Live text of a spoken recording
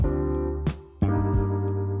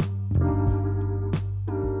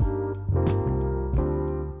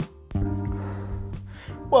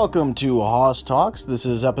Welcome to Hoss Talks. This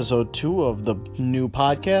is episode 2 of the new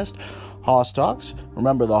podcast, Hoss Talks.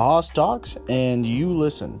 Remember, the Hoss Talks, and you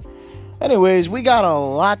listen. Anyways, we got a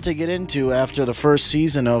lot to get into after the first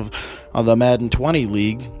season of the Madden 20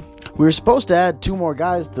 League. We were supposed to add 2 more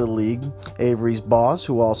guys to the league. Avery's boss,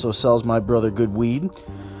 who also sells my brother good weed,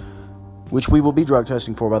 which we will be drug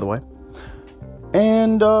testing for, by the way.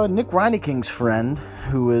 And Nick Reineking's friend,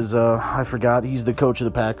 who is, I forgot, he's the coach of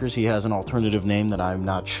the Packers. He has an alternative name that I'm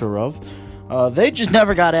not sure of. They just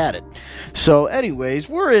never got at it. So anyways,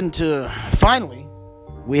 finally,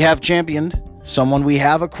 we have championed someone. We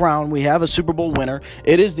have a crown. We have a Super Bowl winner.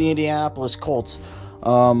 It is the Indianapolis Colts.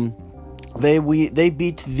 They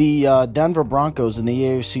beat the Denver Broncos in the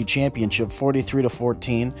AFC Championship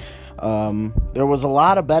 43-14. There was a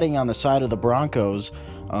lot of betting on the side of the Broncos.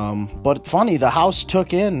 But funny, the house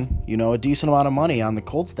took in, a decent amount of money on the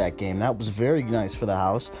Colts that game. That was very nice for the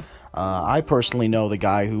house. I personally know the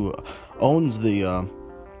guy who owns the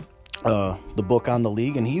book on the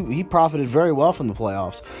league, and he profited very well from the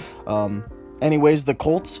playoffs. Anyways, the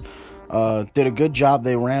Colts did a good job.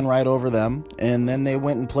 They ran right over them, and then they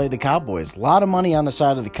went and played the Cowboys. A lot of money on the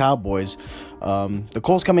side of the Cowboys. The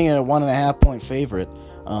Colts coming in at 1.5-point favorite.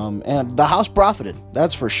 And the house profited,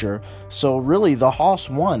 that's for sure. So really, the house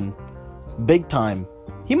won big time.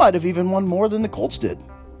 He might have even won more than the Colts did,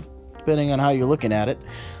 depending on how you're looking at it.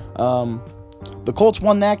 The Colts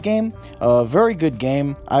won that game. Very good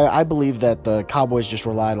game. I believe that the Cowboys just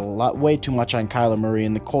relied way too much on Kyler Murray,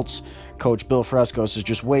 and the Colts coach Bill Frescos is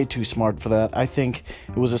just way too smart for that. I think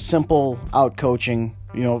it was a simple out-coaching.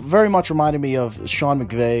 Very much reminded me of Sean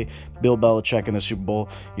McVay, Bill Belichick in the Super Bowl.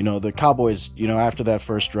 The Cowboys, after that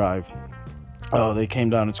first drive, they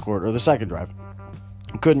came down and scored, or the second drive.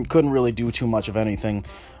 Couldn't really do too much of anything.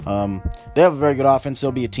 They have a very good offense.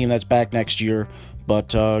 They'll be a team that's back next year, but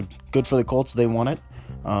good for the Colts. They won it.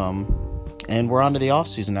 And we're on to the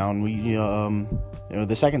offseason now, and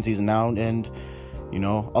the second season now, and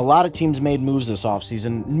a lot of teams made moves this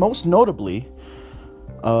offseason, most notably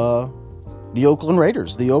the Oakland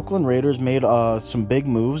Raiders. The Oakland Raiders made some big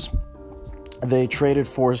moves. They traded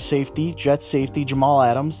for Jets safety Jamal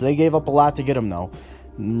Adams. They gave up a lot to get him, though.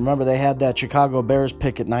 Remember, they had that Chicago Bears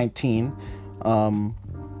pick at 19.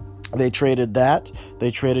 They traded that.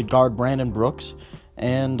 They traded guard Brandon Brooks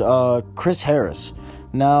and Chris Harris.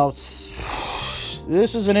 Now, this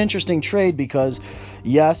is an interesting trade because,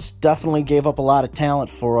 yes, definitely gave up a lot of talent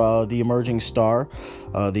for the emerging star,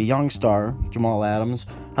 the young star, Jamal Adams.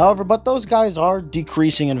 However, but those guys are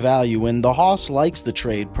decreasing in value, and the Hoss likes the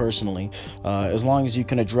trade personally, as long as you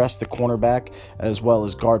can address the cornerback as well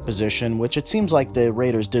as guard position, which it seems like the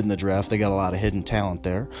Raiders did in the draft. They got a lot of hidden talent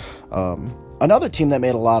there. Another team that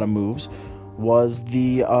made a lot of moves was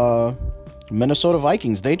the Minnesota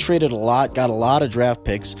Vikings. They traded a lot, got a lot of draft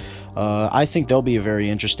picks. I think they'll be very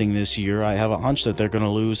interesting this year. I have a hunch that they're going to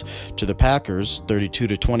lose to the Packers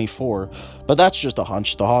 32-24, but that's just a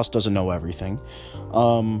hunch. The Hoss doesn't know everything.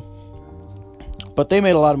 But they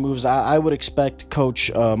made a lot of moves. I would expect Coach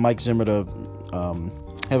Mike Zimmer to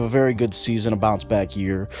have a very good season, a bounce-back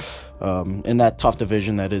year in that tough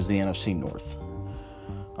division that is the NFC North.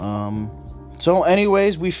 So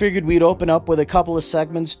anyways, we figured we'd open up with a couple of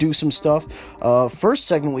segments, do some stuff. First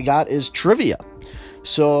segment we got is trivia.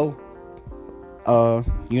 So,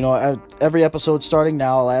 every episode starting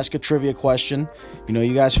now, I'll ask a trivia question.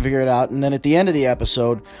 You guys figure it out. And then at the end of the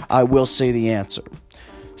episode, I will say the answer.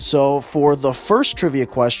 So for the first trivia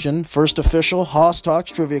question, first official Hoss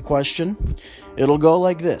Talks trivia question, it'll go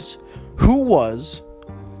like this. Who was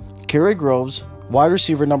Kerry Groves, wide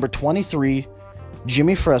receiver number 23,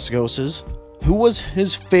 Jimmy Frescos's? Who was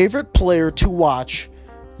his favorite player to watch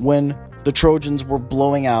when the Trojans were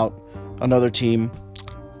blowing out another team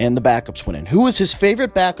and the backups went in? Who was his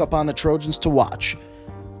favorite backup on the Trojans to watch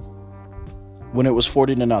when it was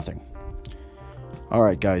 40-0? All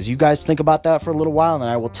right, guys. You guys think about that for a little while, and then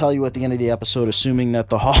I will tell you at the end of the episode, assuming that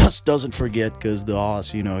the Hoss doesn't forget, because the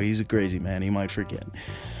Hoss, he's a crazy man. He might forget.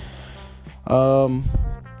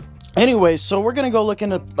 Anyway, so we're going to go look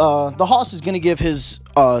into... the Hoss is going to give his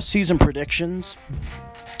season predictions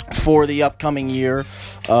for the upcoming year.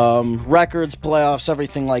 Records, playoffs,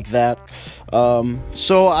 everything like that.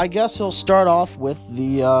 So I guess he'll start off with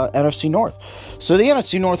the NFC North. So the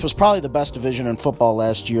NFC North was probably the best division in football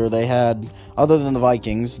last year. They had, other than the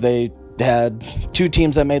Vikings, they had 2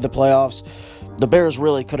 teams that made the playoffs. The Bears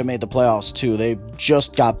really could have made the playoffs too. They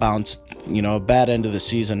just got bounced, bad end of the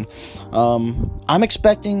season. I'm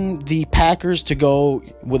expecting the Packers to go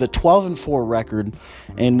with a 12-4 record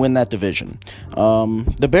and win that division.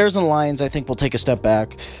 The Bears and the Lions, I think, will take a step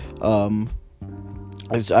back.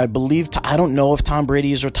 I believe, I don't know if Tom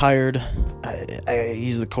Brady is retired.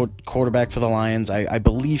 He's the quarterback for the Lions. I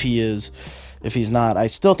believe he is. If he's not, I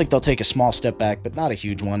still think they'll take a small step back, but not a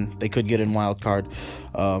huge one. They could get in wild card.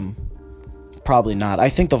 Probably not. I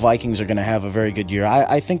think the Vikings are going to have a very good year.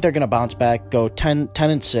 I think they're going to bounce back, go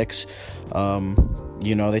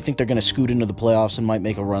 10-6. They think they're going to scoot into the playoffs and might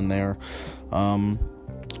make a run there.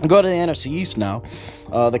 Go to the NFC East now.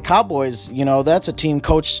 The Cowboys, that's a team,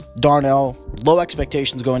 Coach Darnell, low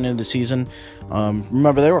expectations going into the season.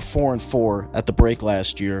 Remember, they were 4-4 at the break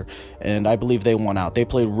last year, and I believe they won out. They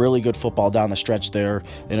played really good football down the stretch there,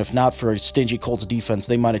 and if not for a stingy Colts defense,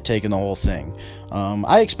 they might have taken the whole thing.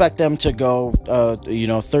 I expect them to go,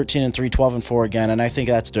 13-3, 12-4 again, and I think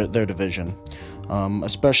that's their division.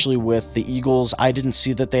 Especially with the Eagles, I didn't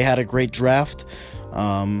see that they had a great draft.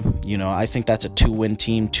 I think that's a 2-win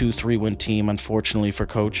team, 2-3-win team, unfortunately for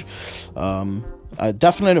Coach. A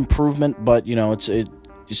definite improvement, but,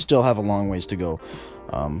 you still have a long ways to go.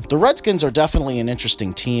 The Redskins are definitely an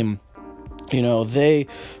interesting team. They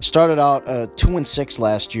started out 2-6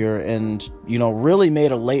 last year and, really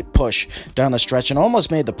made a late push down the stretch and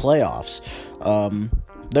almost made the playoffs.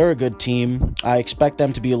 They're a good team. I expect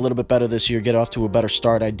them to be a little bit better this year, get off to a better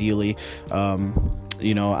start ideally.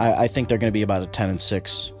 I think they're going to be about a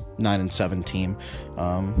 10-6, 9-7 team.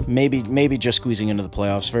 Maybe just squeezing into the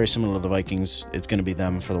playoffs. Very similar to the Vikings. It's going to be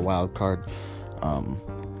them for the wild card.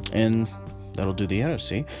 And that'll do the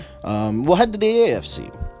NFC. We'll head to the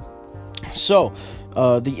AFC. So,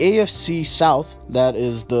 the AFC South, that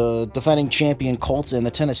is the defending champion Colts and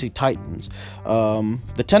the Tennessee Titans.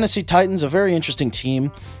 The Tennessee Titans, a very interesting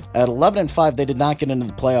team. At 11-5, they did not get into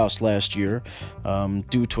the playoffs last year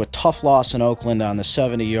due to a tough loss in Oakland on the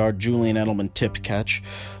 70-yard Julian Edelman tipped catch.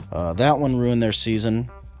 That one ruined their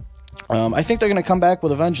season. I think they're going to come back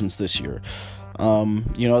with a vengeance this year.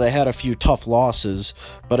 They had a few tough losses,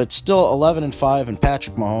 but it's still 11-5, and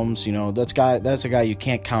Patrick Mahomes, that's a guy you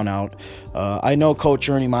can't count out. I know Coach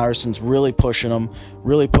Ernie Myerson's really pushing them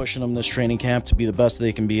this training camp to be the best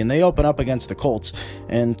they can be, and they open up against the Colts,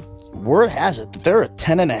 and word has it that they're a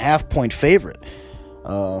 10.5-point favorite,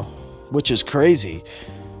 which is crazy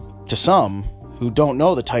to some who don't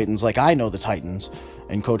know the Titans, like I know the Titans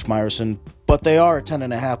and Coach Myerson, but they are a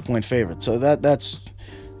 10.5-point favorite, so that's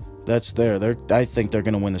there. I think they're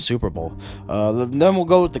going to win the Super Bowl. Then we'll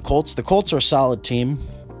go with the Colts. The Colts are a solid team.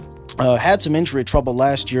 Had some injury trouble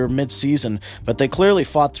last year mid-season, but they clearly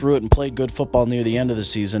fought through it and played good football near the end of the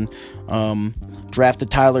season.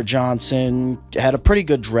 Drafted Tyler Johnson, had a pretty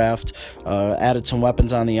good draft, added some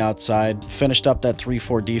weapons on the outside, finished up that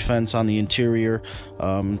 3-4 defense on the interior.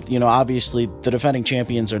 Obviously the defending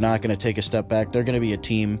champions are not going to take a step back. They're going to be a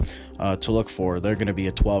team to look for. They're going to be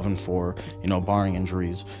a 12-4, barring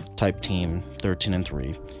injuries type team,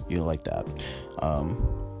 13-3. You like that.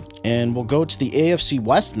 And we'll go to the AFC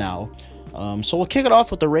West now. So we'll kick it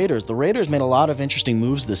off with the Raiders. The Raiders made a lot of interesting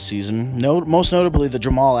moves this season, most notably the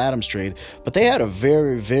Jamal Adams trade, but they had a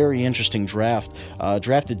very, very interesting draft.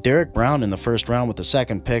 Drafted Derek Brown in the first round with the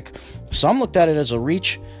second pick. Some looked at it as a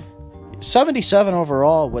reach. 77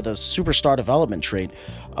 overall with a superstar development trait.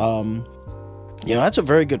 That's a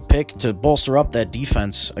very good pick to bolster up that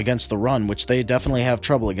defense against the run, which they definitely have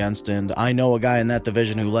trouble against, and I know a guy in that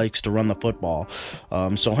division who likes to run the football.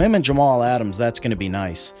 So him and Jamal Adams, that's going to be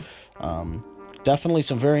nice. Definitely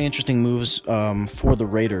some very interesting moves for the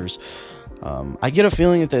Raiders. I get a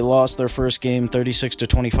feeling that they lost their first game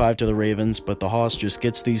 36-25 to the Ravens, but the Hoss just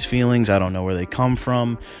gets these feelings. I don't know where they come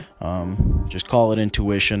from. Just call it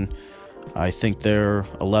intuition. I think they're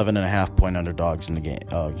 11.5-point underdogs in the game.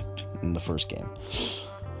 In the first game.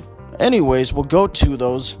 Anyways, we'll go to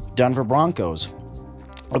those Denver Broncos.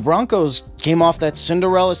 The Broncos came off that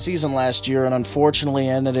Cinderella season last year and unfortunately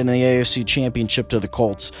ended in the AFC Championship to the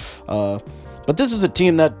Colts. But this is a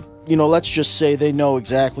team that, let's just say they know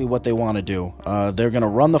exactly what they want to do. They're going to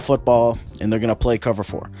run the football and they're going to play cover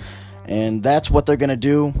 4. And that's what they're going to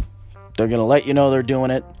do. They're going to let you know they're doing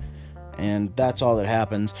it. And that's all that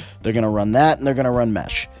happens. They're going to run that and they're going to run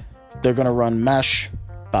mesh. They're going to run mesh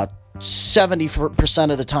about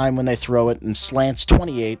 70% of the time when they throw it, and slants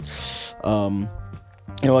 28.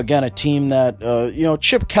 Again, a team that,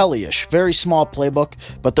 Chip Kelly-ish, very small playbook,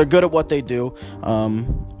 but they're good at what they do.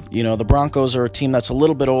 The Broncos are a team that's a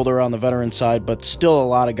little bit older on the veteran side, but still a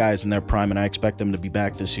lot of guys in their prime, and I expect them to be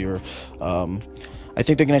back this year. I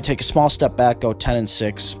think they're going to take a small step back, go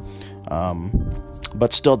 10-6.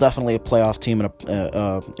 But still definitely a playoff team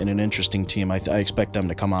and an interesting team. I expect them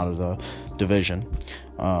to come out of the division.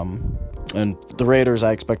 And the Raiders,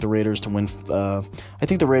 I expect the Raiders to win. I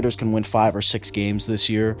think the Raiders can win 5 or 6 games this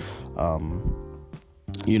year.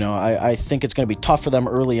 I think it's going to be tough for them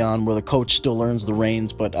early on where the coach still learns the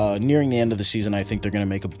reins, but nearing the end of the season, I think they're going to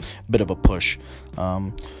make a bit of a push.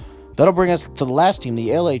 That'll bring us to the last team,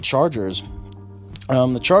 the LA Chargers.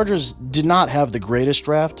 The Chargers did not have the greatest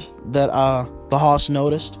draft that the Hoss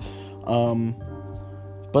noticed,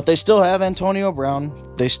 but they still have Antonio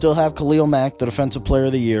Brown. They still have Khalil Mack, the Defensive Player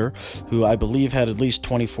of the Year, who I believe had at least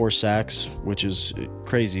 24 sacks, which is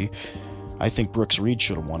crazy. I think Brooks Reed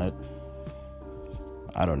should have won it.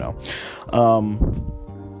 I don't know.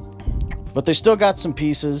 But they still got some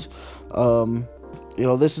pieces.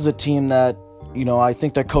 This is a team that, I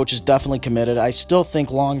think their coach is definitely committed. I still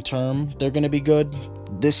think long-term they're going to be good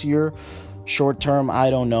this year. Short-term, I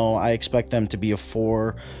don't know. I expect them to be a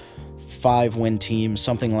 4-5 win team,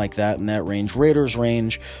 something like that in that range. Raiders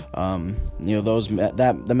range, the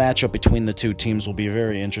matchup between the two teams will be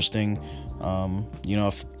very interesting.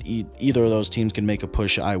 If either of those teams can make a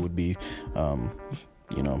push, I would be,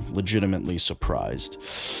 legitimately surprised.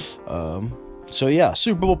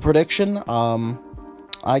 Super Bowl prediction.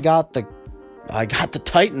 I got the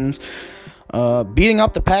Titans beating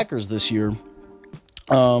up the Packers this year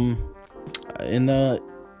in the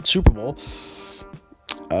Super Bowl.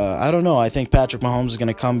 I don't know. I think Patrick Mahomes is going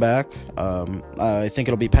to come back. I think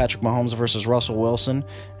it'll be Patrick Mahomes versus Russell Wilson,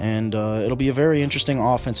 and it'll be a very interesting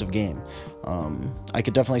offensive game. I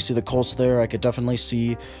could definitely see the Colts there. I could definitely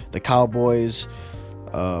see the Cowboys.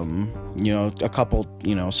 A couple,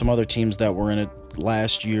 some other teams that were in it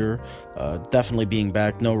last year, definitely being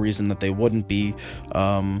back. No reason that they wouldn't be.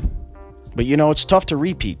 But it's tough to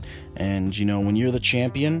repeat. And, when you're the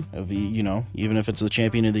champion of even if it's the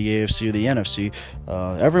champion of the AFC or the NFC,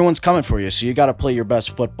 everyone's coming for you. So you got to play your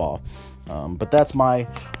best football. But that's my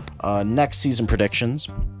next season predictions.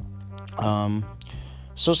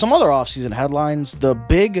 So some other offseason headlines. The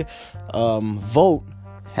big vote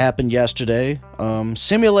happened yesterday.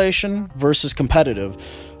 Simulation versus competitive.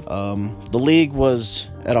 The league was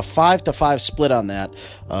at a 5-5 split on that.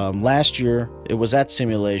 Last year, it was at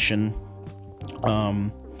simulation.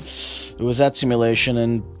 And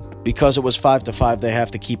because it was 5-5, they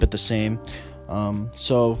have to keep it the same.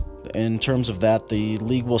 So in terms of that, the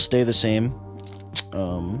league will stay the same.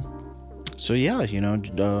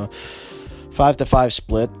 5-5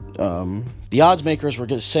 split. The odds makers were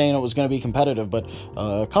just saying it was going to be competitive, but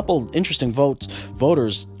a couple interesting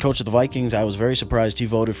voters. Coach of the Vikings, I was very surprised he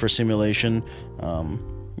voted for simulation.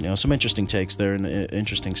 Some interesting takes there and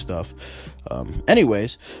interesting stuff.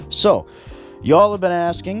 Anyways, so y'all have been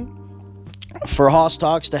asking for Hoss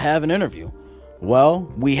Talks to have an interview. Well,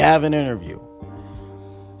 we have an interview.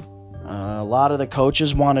 A lot of the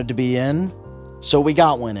coaches wanted to be in, so we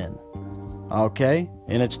got one in. Okay?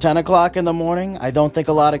 And it's 10 o'clock in the morning. I don't think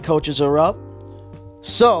a lot of coaches are up.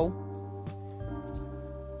 So,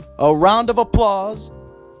 a round of applause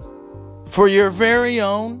for your very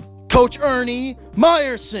own Coach Ernie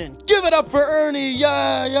Meyerson. Give it up for Ernie.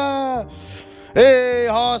 Yeah. Hey,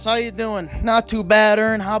 Hoss, how you doing? Not too bad,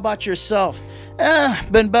 Ern. How about yourself?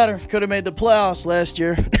 Been better. Could have made the playoffs last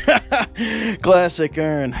year. Classic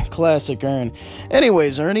Ern.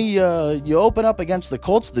 Anyways, Ernie, you open up against the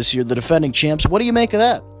Colts this year, the defending champs. What do you make of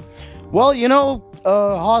that? Well,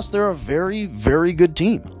 Hoss, they're a very, very good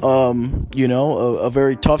team. A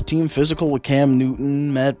very tough team, physical with Cam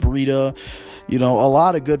Newton, Matt Breida, a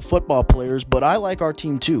lot of good football players, but I like our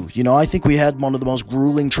team too. I think we had one of the most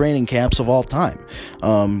grueling training camps of all time.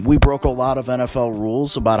 We broke a lot of NFL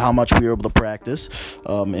rules about how much we were able to practice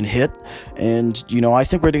and hit, and, I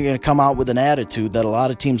think we're going to come out with an attitude that a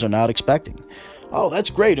lot of teams are not expecting. Oh, that's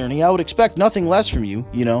great, Ernie. I would expect nothing less from you,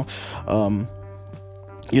 and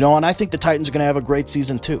I think the Titans are going to have a great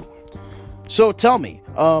season too. So tell me,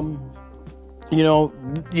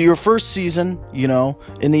 your first season,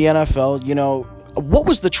 in the NFL, what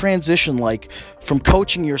was the transition like from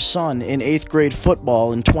coaching your son in 8th grade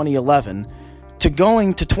football in 2011 to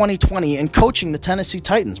going to 2020 and coaching the Tennessee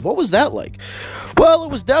Titans? What was that like? Well,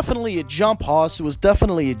 it was definitely a jump, Hoss. It was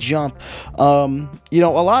definitely a jump. A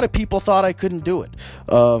lot of people thought I couldn't do it.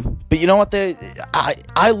 But you know what?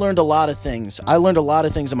 I learned a lot of things. I learned a lot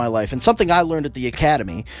of things in my life. And something I learned at the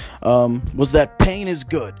academy was that pain is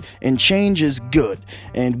good and change is good.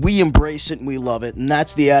 And we embrace it and we love it. And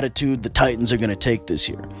that's the attitude the Titans are going to take this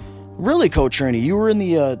year. Really, Coach Ernie, you were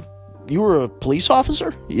a police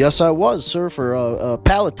officer? Yes, I was, sir, for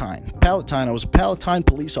Palatine. I was a Palatine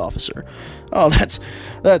police officer. Oh,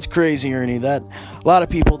 that's crazy, Ernie. That a lot of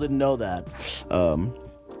people didn't know that.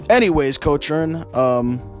 Anyways, Coach Ern,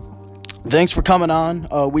 thanks for coming on.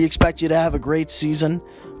 We expect you to have a great season,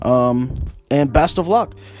 and best of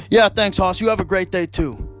luck. Yeah, thanks, Hoss. You have a great day,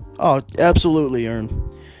 too. Oh, absolutely, Ern.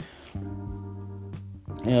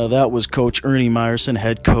 That was Coach Ernie Meyerson,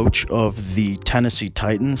 head coach of the Tennessee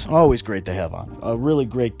Titans. Always great to have on. A really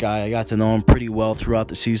great guy. I got to know him pretty well throughout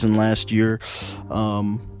the season last year. A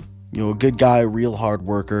good guy, real hard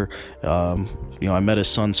worker. I met his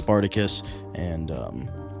son Spartacus, and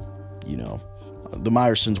the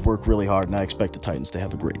Meyersons work really hard, and I expect the Titans to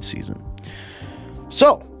have a great season.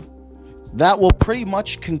 So that will pretty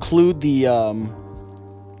much conclude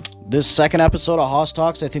this second episode of Hoss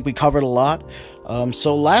Talks. I think we covered a lot.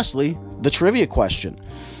 So lastly, the trivia question.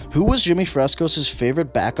 Who was Jimmy Fresco's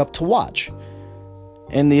favorite backup to watch?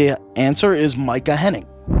 And the answer is Micah Henning.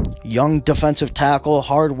 Young defensive tackle,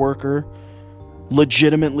 hard worker,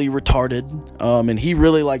 legitimately retarded, and he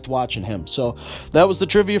really liked watching him. So that was the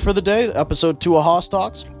trivia for the day, episode 2 of Hoss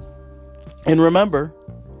Talks. And remember,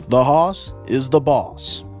 the Hoss is the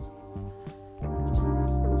boss.